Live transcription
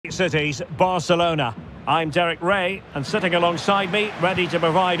cities, Barcelona. I'm Derek Ray, and sitting alongside me, ready to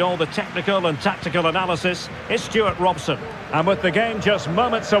provide all the technical and tactical analysis, is Stuart Robson. And with the game just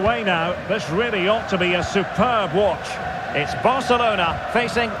moments away now, this really ought to be a superb watch. It's Barcelona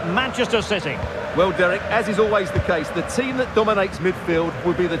facing Manchester City. Well, Derek, as is always the case, the team that dominates midfield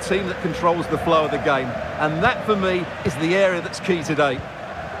will be the team that controls the flow of the game. And that, for me, is the area that's key today.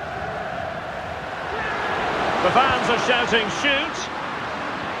 The fans are shouting, shoot!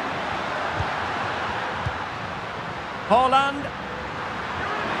 Haaland.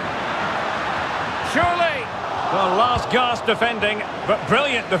 Surely! Well, last gasp defending, but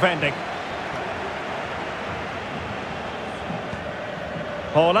brilliant defending.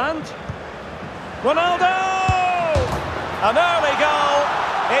 Haaland. Ronaldo! An early goal.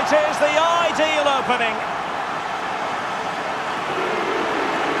 It is the ideal opening.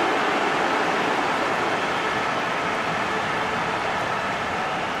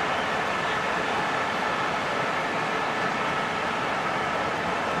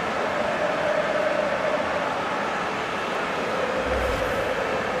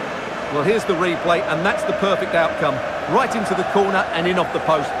 Well, here's the replay, and that's the perfect outcome. Right into the corner and in off the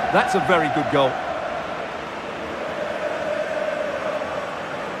post. That's a very good goal.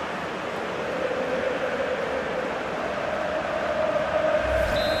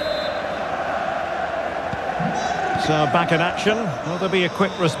 So back in action. Will there be a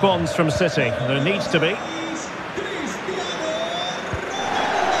quick response from City? There needs to be.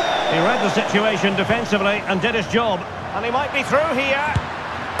 He read the situation defensively and did his job. And he might be through here.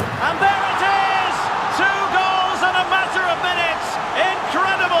 And there it is! 2 goals in a matter of minutes!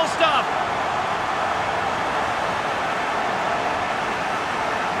 Incredible stuff!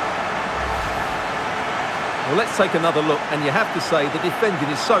 Well, let's take another look, and you have to say the defending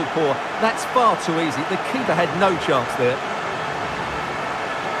is so poor. That's far too easy. The keeper had no chance there.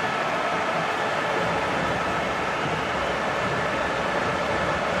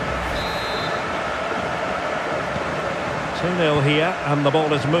 Two-nil here, and the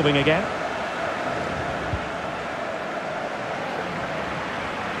ball is moving again.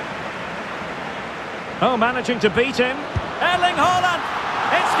 Oh, managing to beat him. Erling Haaland!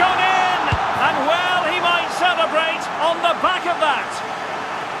 It's gone in! And well, he might celebrate on the back of that.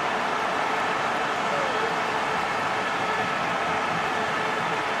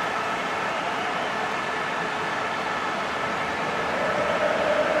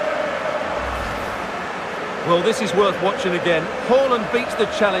 Well, this is worth watching again. Haaland beats the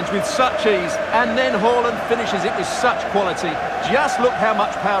challenge with such ease, and then Haaland finishes it with such quality. Just look how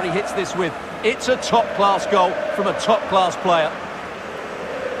much power he hits this with. It's a top-class goal from a top-class player.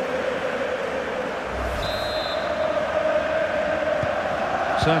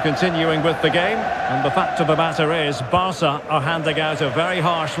 So continuing with the game, and the fact of the matter is Barca are handing out a very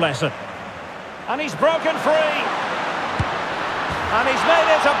harsh lesson. And he's broken free. And he's made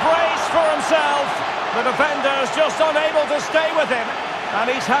it a brace for himself. The defender's just unable to stay with him, and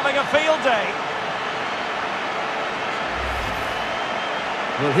he's having a field day.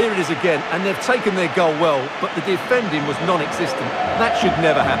 Well, here it is again, and they've taken their goal well, but the defending was non-existent. That should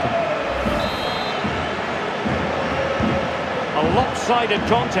never happen. A lopsided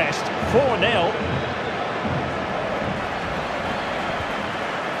contest, 4-0.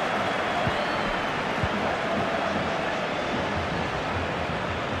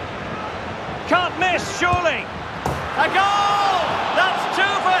 Can't miss, surely. A goal! That's 2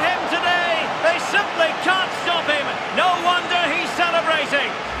 for him today. They simply can't stop him. No wonder he's celebrating.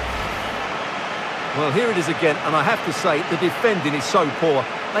 Well, here it is again, and I have to say, the defending is so poor.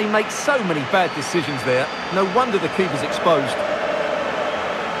 They make so many bad decisions there. No wonder the keeper's exposed.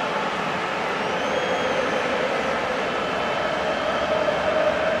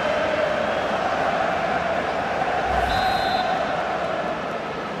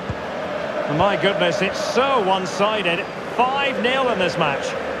 My goodness, it's so one-sided. 5-0 in this match.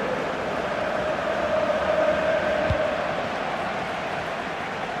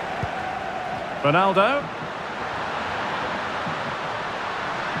 Ronaldo.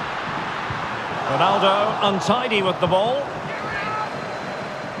 Ronaldo untidy with the ball.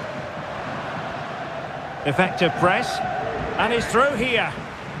 Effective press. And he's through here.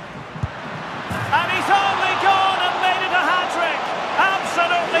 And he's only gone and made it a hat-trick.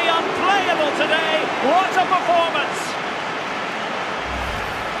 Absolutely unplayable today. What a performance.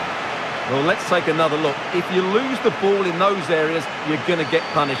 Well, let's take another look. If you lose the ball in those areas, you're going to get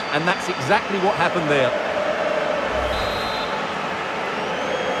punished. And that's exactly what happened there.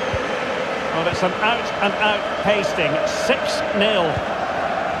 Well, it's an out-and-out pasting. 6-0.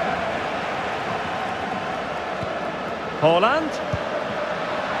 Haaland.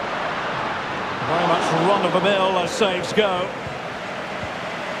 run-of-the-mill as saves go.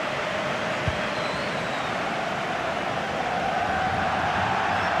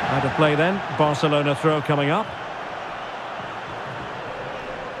 Out of play then. Barcelona throw coming up.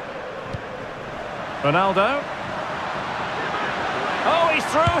 Ronaldo. Oh, he's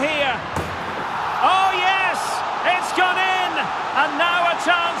through here. Oh, yes! It's gone in! And now a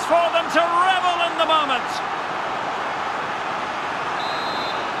chance for them to revel in the moment.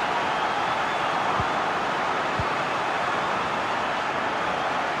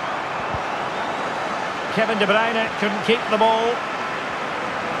 Kevin De Bruyne couldn't keep the ball.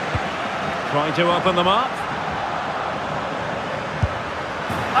 Trying to open them up.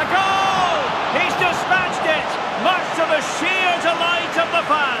 A goal! He's dispatched it, much to the sheer delight of the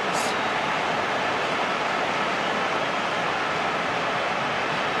fans.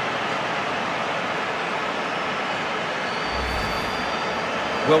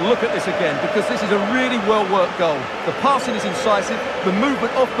 Well, look at this again, because this is a really well-worked goal. The passing is incisive, the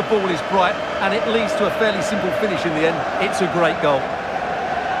movement off the ball is bright, and it leads to a fairly simple finish in the end. It's a great goal.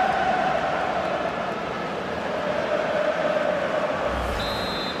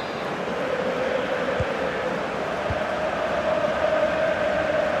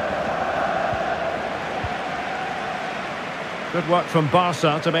 Good work from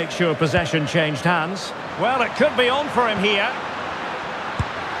Barca to make sure possession changed hands. Well, it could be on for him here.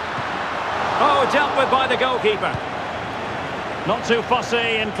 Oh, dealt with by the goalkeeper. Not too fussy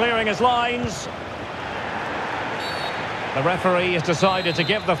in clearing his lines. The referee has decided to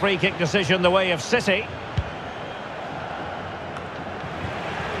give the free kick decision the way of City.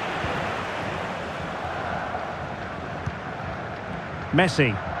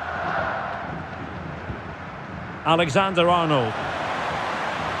 Messi. Alexander-Arnold.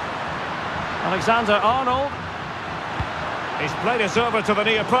 Alexander-Arnold. He's played it over to the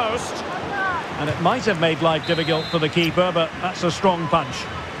near post. And it might have made life difficult for the keeper, but that's a strong punch.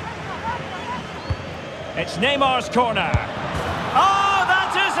 It's Neymar's corner. Oh, that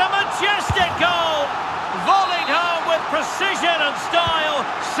is a majestic goal! Volleyed home with precision and style.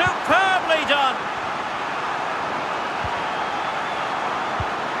 Superbly done.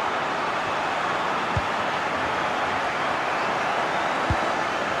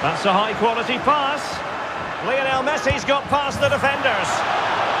 That's a high-quality pass. Lionel Messi's got past the defenders.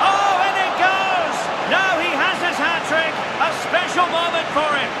 Oh, in it goes! Now he has his hat-trick. A special moment for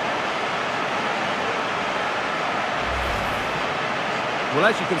him. Well,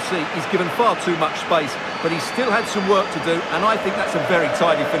 as you can see, he's given far too much space, but he's still had some work to do, and I think that's a very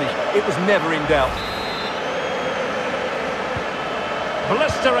tidy finish. It was never in doubt.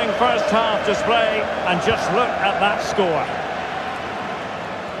 Blistering first-half display, and just look at that score.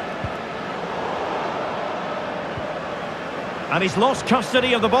 And he's lost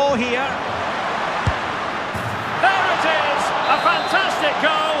custody of the ball here. There it is! A fantastic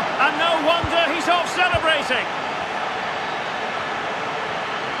goal, and no wonder he's off celebrating.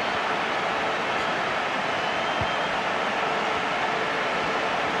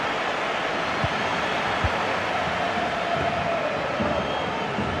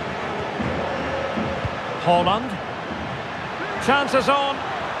 Holland. Chances on.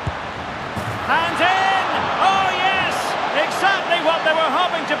 And in! Oh, yes! Exactly what they were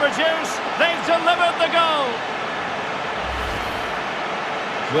hoping to produce. They've delivered the goal.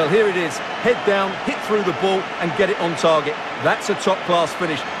 Well, here it is. Head down, hit through the ball and get it on target. That's a top-class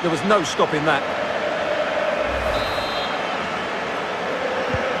finish. There was no stopping that.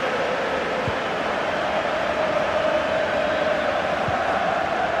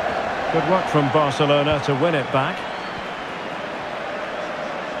 Good work from Barcelona to win it back.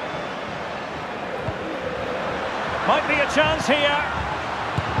 Might be a chance here.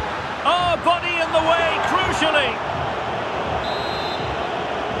 Oh, body in the way, crucially.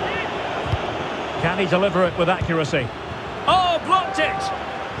 Can he deliver it with accuracy? Oh, blocked it.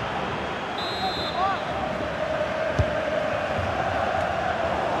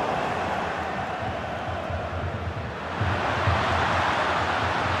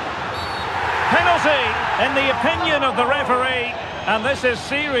 Penalty, in the opinion of the referee, and this is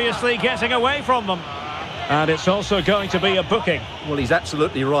seriously getting away from them. And it's also going to be a booking. Well, he's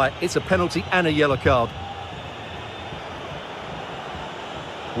absolutely right. It's a penalty and a yellow card.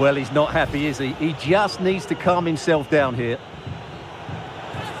 Well, he's not happy, is he? He just needs to calm himself down here.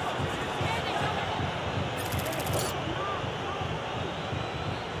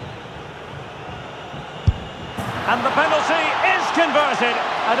 And the penalty is converted.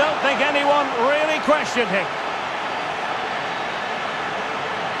 I don't think anyone really questioned him.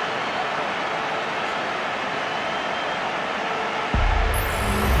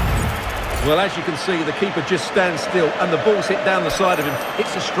 Well, as you can see, the keeper just stands still and the ball's hit down the side of him.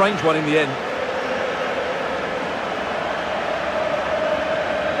 It's a strange one in the end.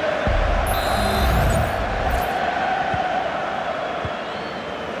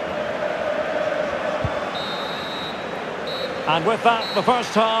 And with that, the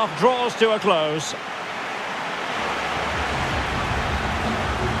first half draws to a close.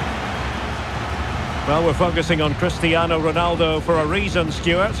 Well, we're focusing on Cristiano Ronaldo for a reason,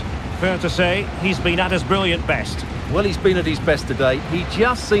 Stuart. Fair to say, he's been at his brilliant best. Well, he's been at his best today. He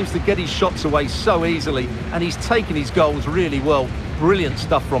just seems to get his shots away so easily, and he's taken his goals really well. Brilliant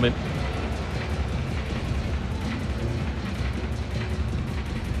stuff from him.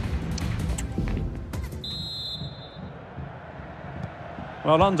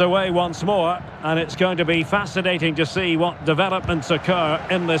 Well, underway once more, and it's going to be fascinating to see what developments occur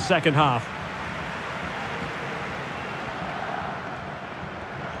in this second half.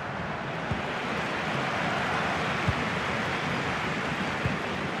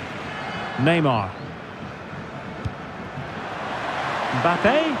 Neymar.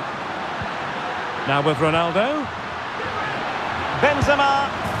 Mbappe. Now with Ronaldo. Benzema.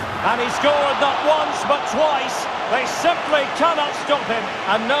 And he scored not once but twice. They simply cannot stop him.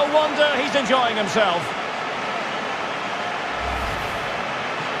 And no wonder he's enjoying himself.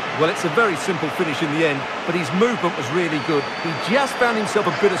 Well, it's a very simple finish in the end, but his movement was really good. He just found himself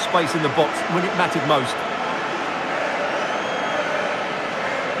a bit of space in the box when it mattered most.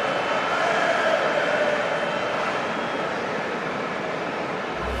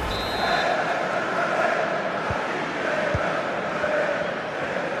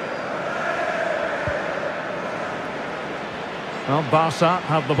 Well, Barca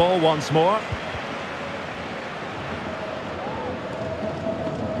have the ball once more.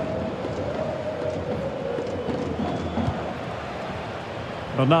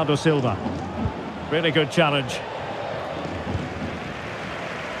 Bernardo Silva. Really good challenge.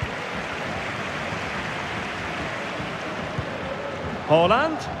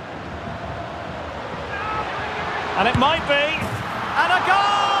 Haaland. And it might be. And a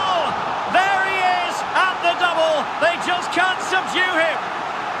goal! There he is at the double. They just can't subdue him.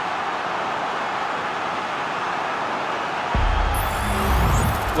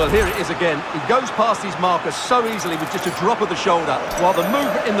 Well, here it is again. He goes past his marker so easily with just a drop of the shoulder, while the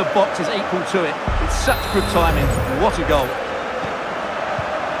movement in the box is equal to it. It's such good timing. What a goal.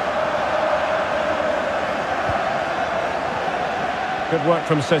 Good work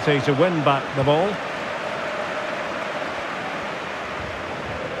from City to win back the ball.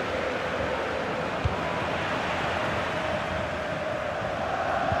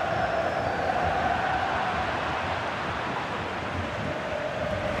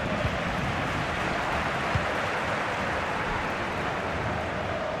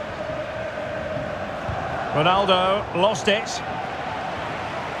 Ronaldo lost it.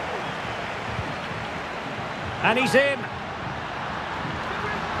 And he's in.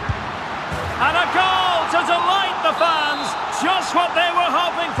 And a goal to delight the fans. Just what they were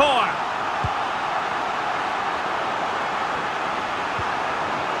hoping for.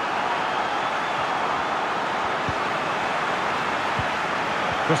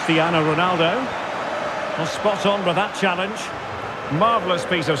 Cristiano Ronaldo was spot on with that challenge. Marvellous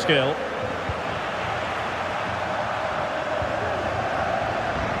piece of skill.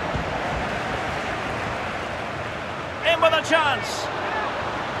 With a chance.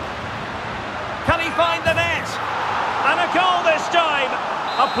 Can he find the net? And a goal this time.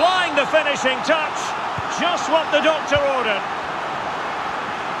 Applying the finishing touch. Just what the doctor ordered.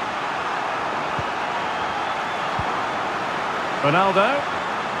 Ronaldo.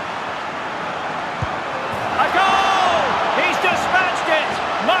 A goal! He's dispatched it.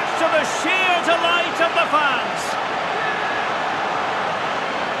 Much to the sheer delight of the fans.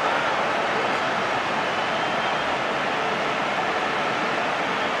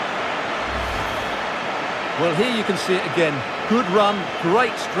 Well, here you can see it again. Good run,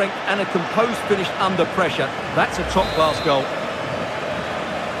 great strength, and a composed finish under pressure. That's a top-class goal.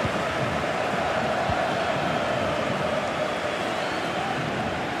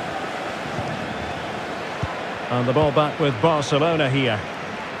 And the ball back with Barcelona here.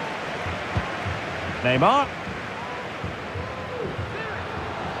 Neymar.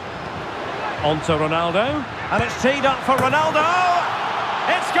 On to Ronaldo. And it's teed up for Ronaldo.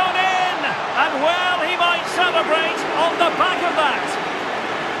 It's gone in. And well, he might celebrate on the back of that.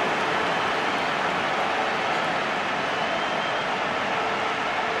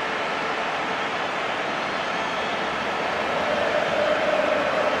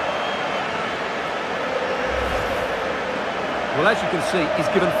 Well, as you can see,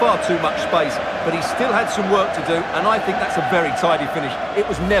 he's given far too much space, but he still had some work to do, and I think that's a very tidy finish. It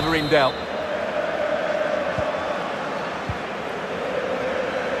was never in doubt.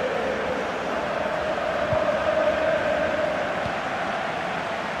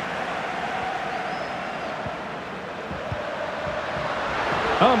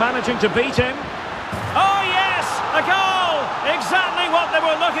 Oh, managing to beat him. Oh, yes! A goal! Exactly what they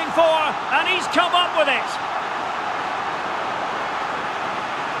were looking for, and he's come up with it.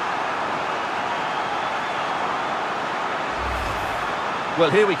 Well,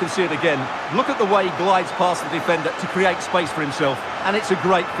 here we can see it again. Look at the way he glides past the defender to create space for himself. And it's a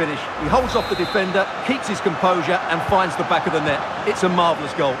great finish. He holds off the defender, keeps his composure, and finds the back of the net. It's a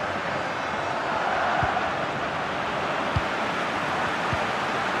marvellous goal.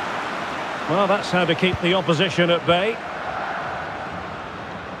 Well, that's how to keep the opposition at bay.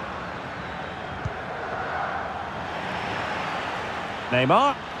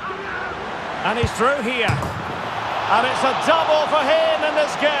 Neymar. And he's through here. And it's a double for him in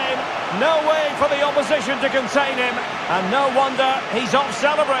this game. No way for the opposition to contain him. And no wonder he's off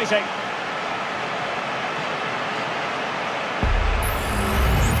celebrating.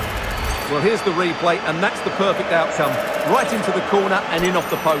 Well, here's the replay, and that's the perfect outcome. Right into the corner and in off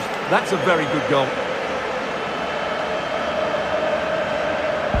the post. That's a very good goal.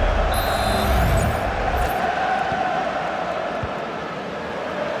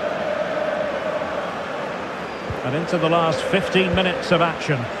 And into the last 15 minutes of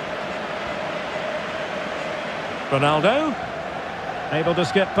action. Ronaldo, able to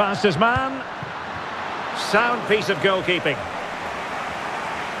skip past his man. Sound piece of goalkeeping.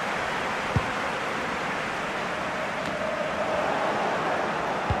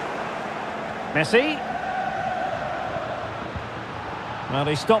 Messi. Well,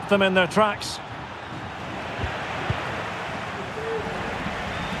 he stopped them in their tracks.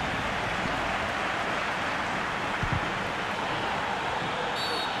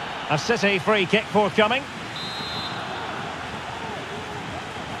 A City free kick forthcoming.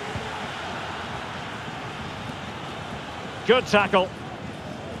 Good tackle.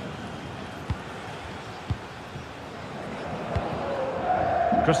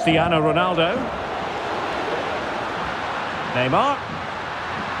 Cristiano Ronaldo. Neymar.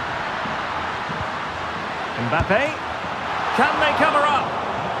 Mbappe. Can they cover up?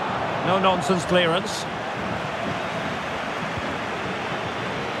 No nonsense clearance.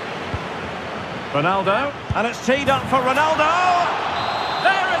 Ronaldo. And it's teed up for Ronaldo.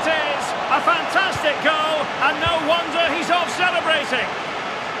 There it is. A fantastic goal. And no wonder he's off celebrating.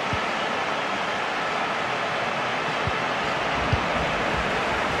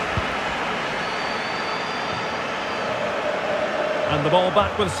 And the ball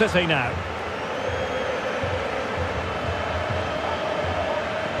back with City now.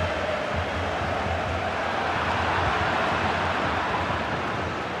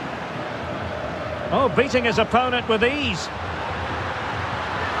 Oh, beating his opponent with ease.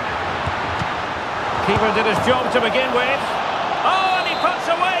 Keeper did his job to begin with. Oh, and he puts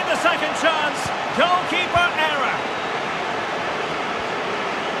away the second chance. Goalkeeper error.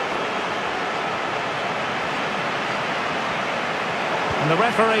 And the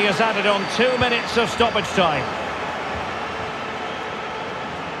referee has added on 2 minutes of stoppage time.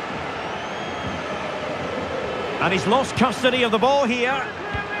 And he's lost custody of the ball here.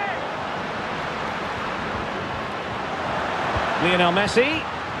 Lionel Messi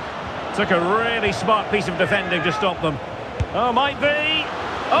took a really smart piece of defending to stop them. Oh, might be.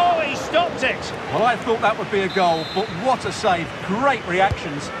 Oh, he stopped it. Well, I thought that would be a goal, but what a save. Great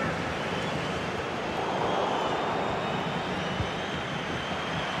reactions.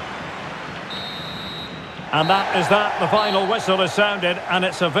 And that is that. The final whistle has sounded, and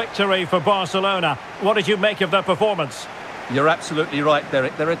it's a victory for Barcelona. What did you make of their performance? You're absolutely right,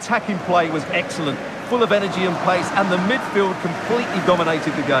 Derek. Their attacking play was excellent, full of energy and pace, and the midfield completely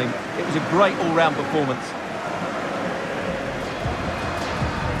dominated the game. It was a great all-round performance.